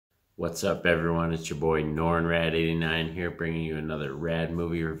What's up, everyone? It's your boy Radd89 here, bringing you another Radd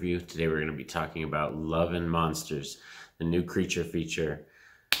movie review. Today we're going to be talking about Love and Monsters, the new creature feature.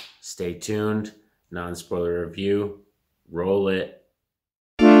 Stay tuned, non-spoiler review, roll it.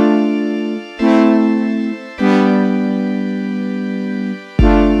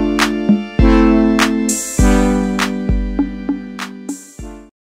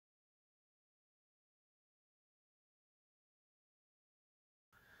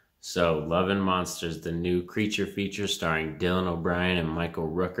 So, Love and Monsters, the new creature feature starring Dylan O'Brien and Michael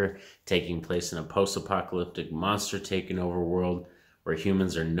Rooker, taking place in a post-apocalyptic monster-taken over world where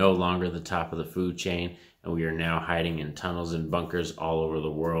humans are no longer the top of the food chain, and we are now hiding in tunnels and bunkers all over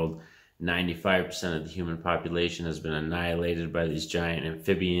the world. 95% of the human population has been annihilated by these giant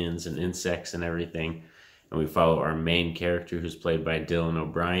amphibians and insects and everything, and we follow our main character, who's played by Dylan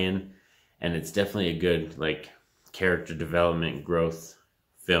O'Brien, and it's definitely a good, character development growth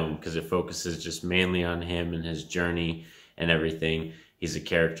film because it focuses just mainly on him and his journey and everything. He's a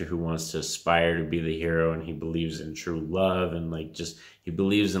character who wants to aspire to be the hero, and he believes in true love, and he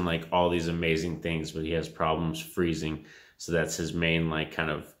believes in all these amazing things, but he has problems freezing. So that's his main kind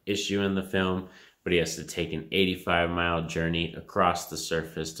of issue in the film. But he has to take an 85-mile journey across the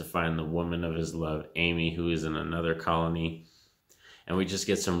surface to find the woman of his love, Amy, who is in another colony. And we just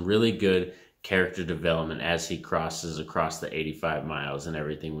get some really good character development as he crosses across the 85 miles and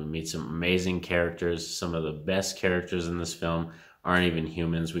everything. We meet some amazing characters. Some of the best characters in this film aren't even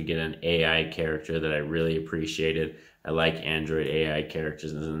humans. We get an AI character that I really appreciated. I like Android AI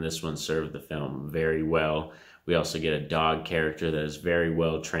characters, and this one served the film very well. We also get a dog character that is very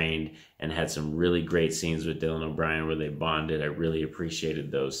well trained and had some really great scenes with Dylan O'Brien where they bonded. I really appreciated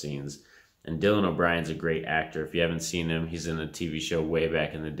those scenes. And Dylan O'Brien's a great actor. If you haven't seen him, he's in a TV show way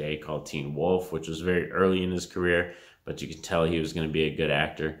back in the day called Teen Wolf, which was very early in his career, but you could tell he was going to be a good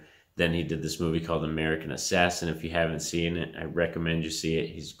actor. Then he did this movie called American Assassin. If you haven't seen it, I recommend you see it.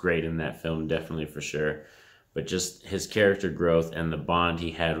 He's great in that film, definitely for sure. But just his character growth and the bond he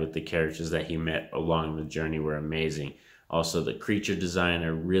had with the characters that he met along the journey were amazing. Also, the creature design I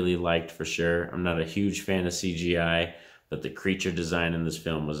really liked for sure. I'm not a huge fan of CGI, but the creature design in this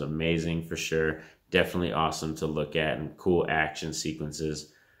film was amazing for sure. Definitely awesome to look at, and cool action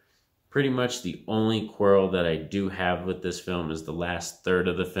sequences. Pretty much the only quarrel that I do have with this film is the last third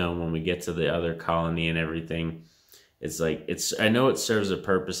of the film when we get to the other colony and everything. I know it serves a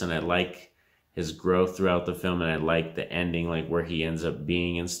purpose, and I like his growth throughout the film, and I like the ending, where he ends up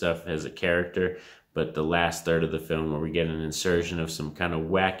being and stuff as a character. But the last third of the film where we get an insertion of some kind of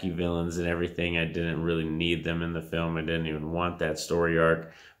wacky villains and everything, I didn't really need them in the film. I didn't even want that story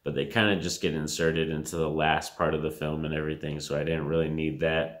arc, but they kind of just get inserted into the last part of the film and everything, so I didn't really need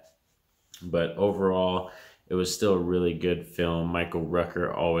that. But overall, it was still a really good film. Michael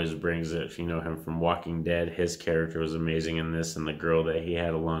Rooker always brings it. If you know him from Walking Dead, his character was amazing in this, and the girl that he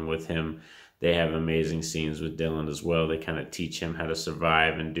had along with him, they have amazing scenes with Dylan as well. They kind of teach him how to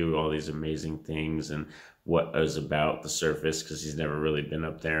survive and do all these amazing things and what is about the surface, because he's never really been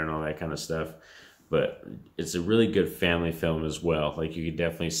up there and all that kind of stuff. But it's a really good family film as well. You could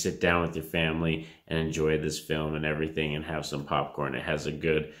definitely sit down with your family and enjoy this film and everything and have some popcorn. It has a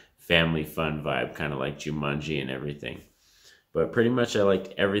good family fun vibe, kind of like Jumanji and everything. But pretty much I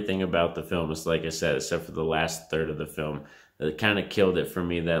liked everything about the film. It's like I said, except for the last third of the film. It kind of killed it for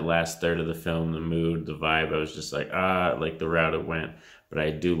me, that last third of the film, the mood, the vibe. I was just like the route it went. But I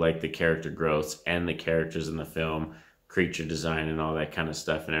do like the character growths and the characters in the film, creature design and all that kind of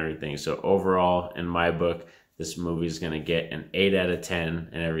stuff and everything. So overall, in my book, this movie is going to get an 8 out of 10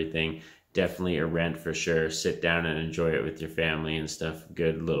 and everything. Definitely a rent for sure. Sit down and enjoy it with your family and stuff.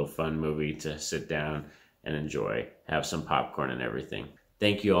 Good little fun movie to sit down and enjoy. Have some popcorn and everything.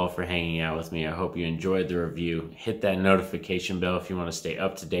 Thank you all for hanging out with me. I hope you enjoyed the review. Hit that notification bell if you want to stay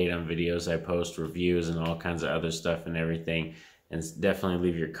up to date on videos I post, reviews, and all kinds of other stuff and everything. And definitely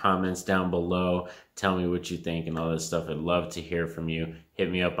leave your comments down below. Tell me what you think and all this stuff. I'd love to hear from you.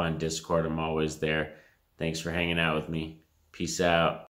 Hit me up on Discord. I'm always there. Thanks for hanging out with me. Peace out.